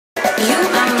You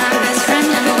are my best friend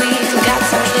and we've got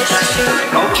some issues.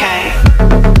 Okay.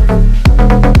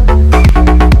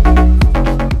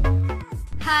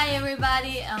 Hi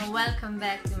everybody and welcome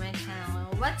back to my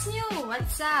channel. What's new?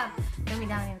 What's up? Tell me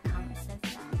down in the comments.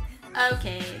 Let's talk.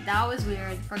 Okay, that was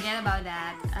weird. Forget about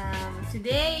that.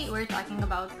 Today we're talking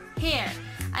about hair.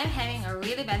 I'm having a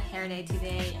really bad hair day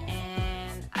today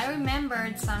and I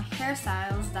remembered some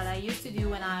hairstyles that I used to do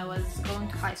when I was going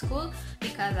to high school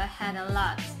because I had a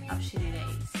lot of shitty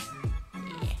days.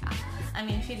 Yeah, I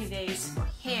mean shitty days for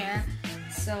hair.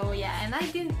 So yeah, and I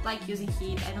didn't like using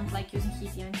heat. I don't like using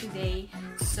heat even today.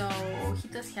 So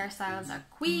heatless hairstyles are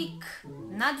quick,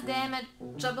 not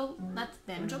damageable. Not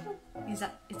damageable? Is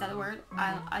that a word?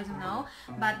 I don't know.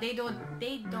 But they don't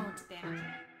damage.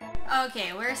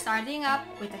 Okay, we're starting up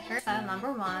with the hairstyle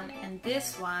number 1, and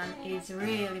this one is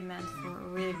really meant for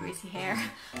really greasy hair.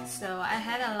 So I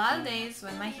had a lot of days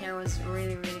when my hair was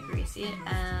really greasy,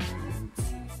 and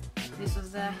this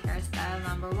was the hairstyle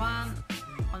number 1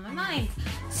 on my mind.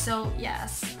 So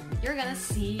yes, you're gonna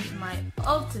see my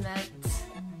ultimate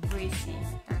greasy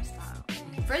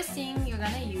hairstyle. First thing you're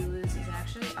gonna use is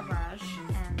actually a brush,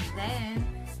 and then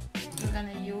you're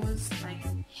gonna use like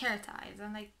hair ties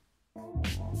and like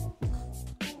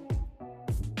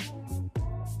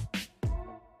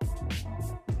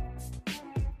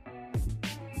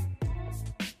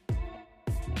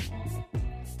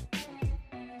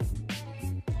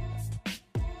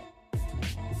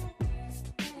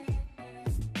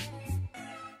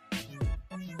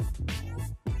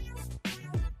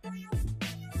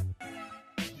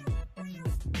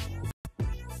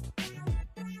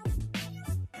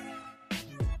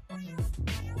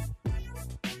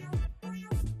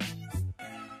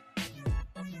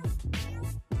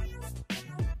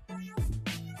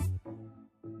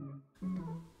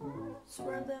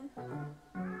swirl them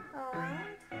around.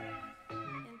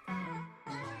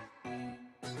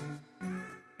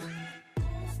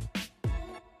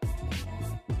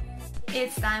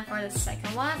 It's time for the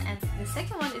second one, and the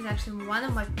second one is actually one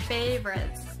of my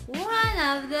favorites. One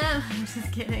of them, I'm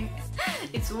just kidding.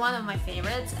 It's one of my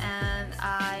favorites and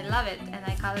I love it, and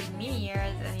I call it mini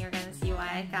ears, and you're gonna see why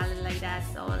I call it like that.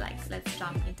 So like, let's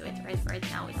jump into it right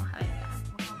now. We don't have any time.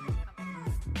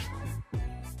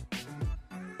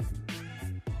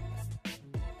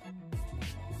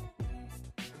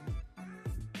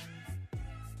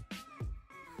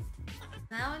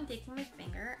 Now I'm taking my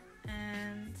finger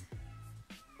and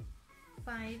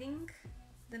finding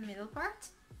the middle part,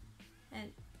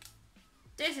 and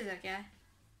this is okay.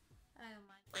 I don't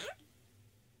mind.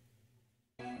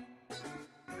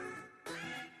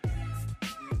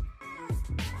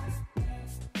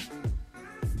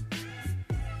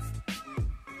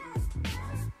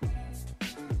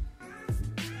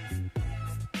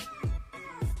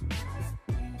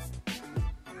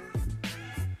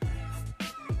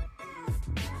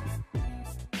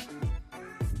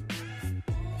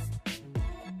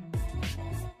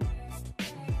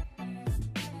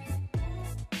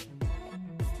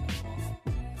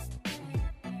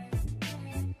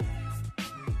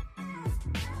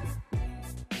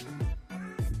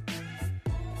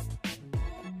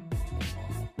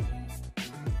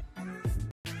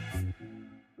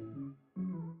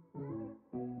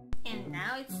 And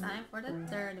now it's time for the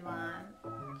third one.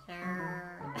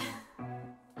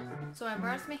 So I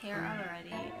brushed my hair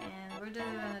already, and we're just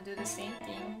gonna do the same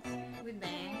thing with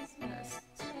bangs. Just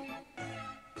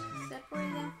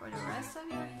separate them for the rest of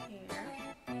your hair.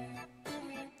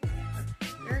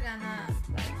 You're gonna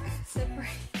like separate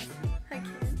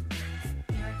again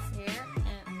your hair,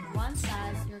 and one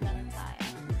side you're gonna tie up.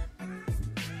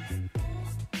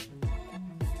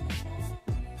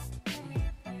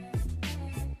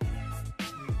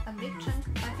 A big chunk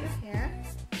of your hair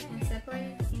and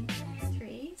separate it in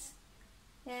threes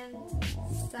and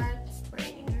start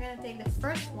braiding. You're gonna take the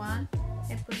first one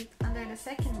and put it under the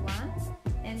second one,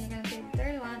 and you're gonna take the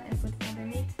third one and put it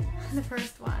underneath the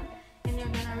first one, and you're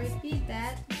gonna repeat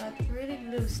that but really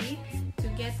loosely to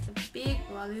get a big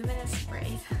voluminous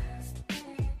braid.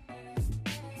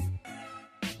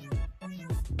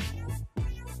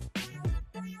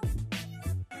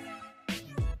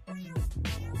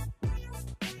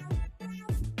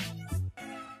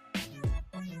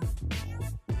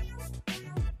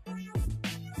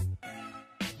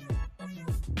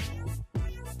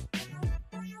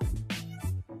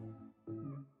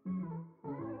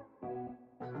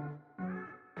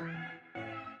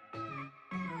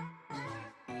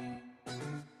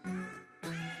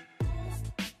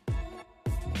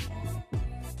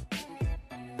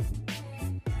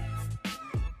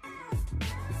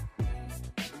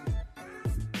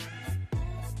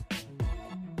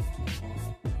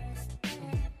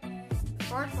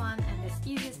 fourth one and the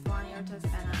easiest one, you're just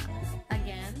gonna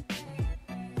again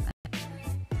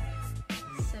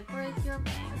separate your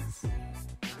bangs.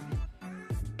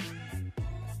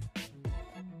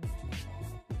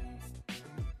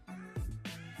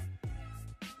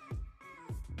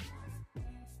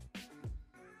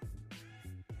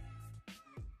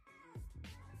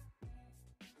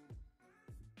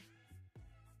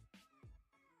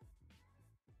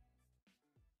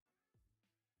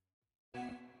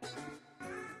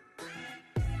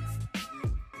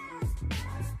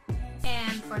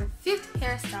 And for the fifth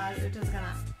hairstyle, you're just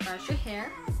gonna brush your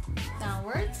hair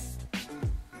downwards,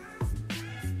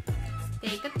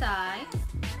 take a tie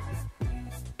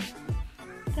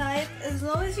it as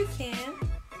low as you can,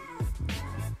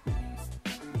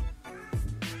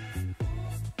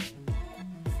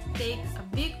 take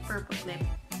a big purple clip,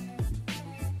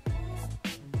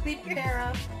 clip your hair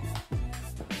up,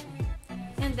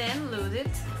 and then lose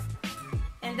it,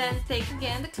 and then take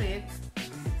again the clip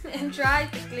and try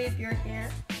to clip your hair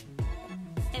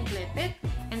and clip it,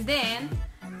 and then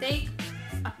take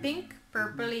a pink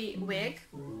purpley wig,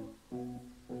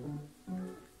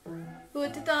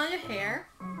 put it on your hair,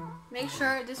 make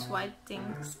sure this white thing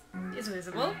is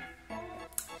visible,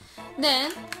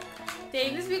 then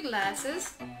take these big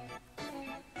glasses,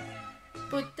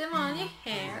 put them on your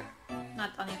hair,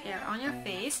 not on your hair, on your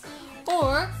face,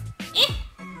 or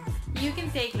you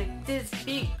can take like this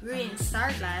big green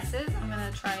star glasses. I'm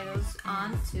gonna try those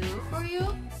on too for you.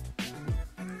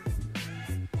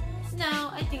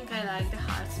 Now I think I like the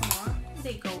hearts more.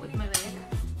 They go with my wig.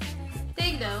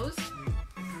 Take those.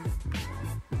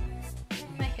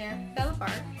 My hair fell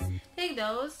apart. Take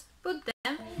those, put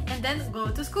them, and then go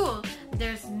to school.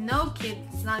 There's no kid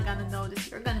that's not gonna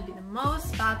notice. You're gonna be the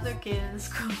most popular kid in the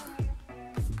school.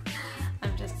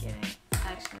 I'm just kidding.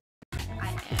 Actually, I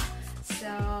am.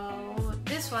 So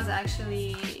this was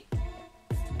actually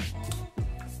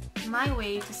my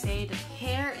way to say that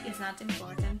hair is not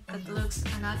important, that looks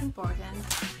are not important.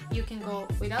 You can go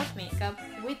without makeup,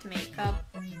 with makeup.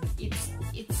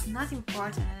 It's not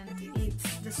important.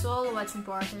 It's the soul what's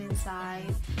important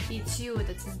inside. It's you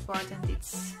that's important.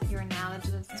 It's your knowledge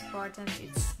that's important.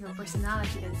 It's your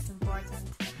personality that's important.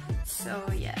 So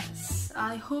yes,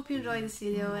 I hope you enjoyed this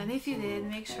video, and if you did,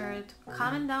 make sure to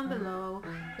comment down below,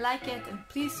 like it, and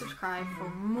please subscribe for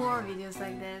more videos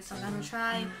like this. I'm gonna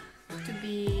try to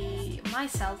be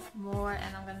myself more,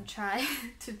 and I'm gonna try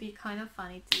to be kind of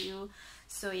funny to you.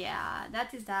 So yeah,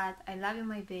 that is that. I love you,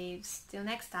 my babes. Till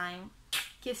next time,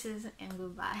 kisses and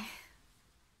goodbye.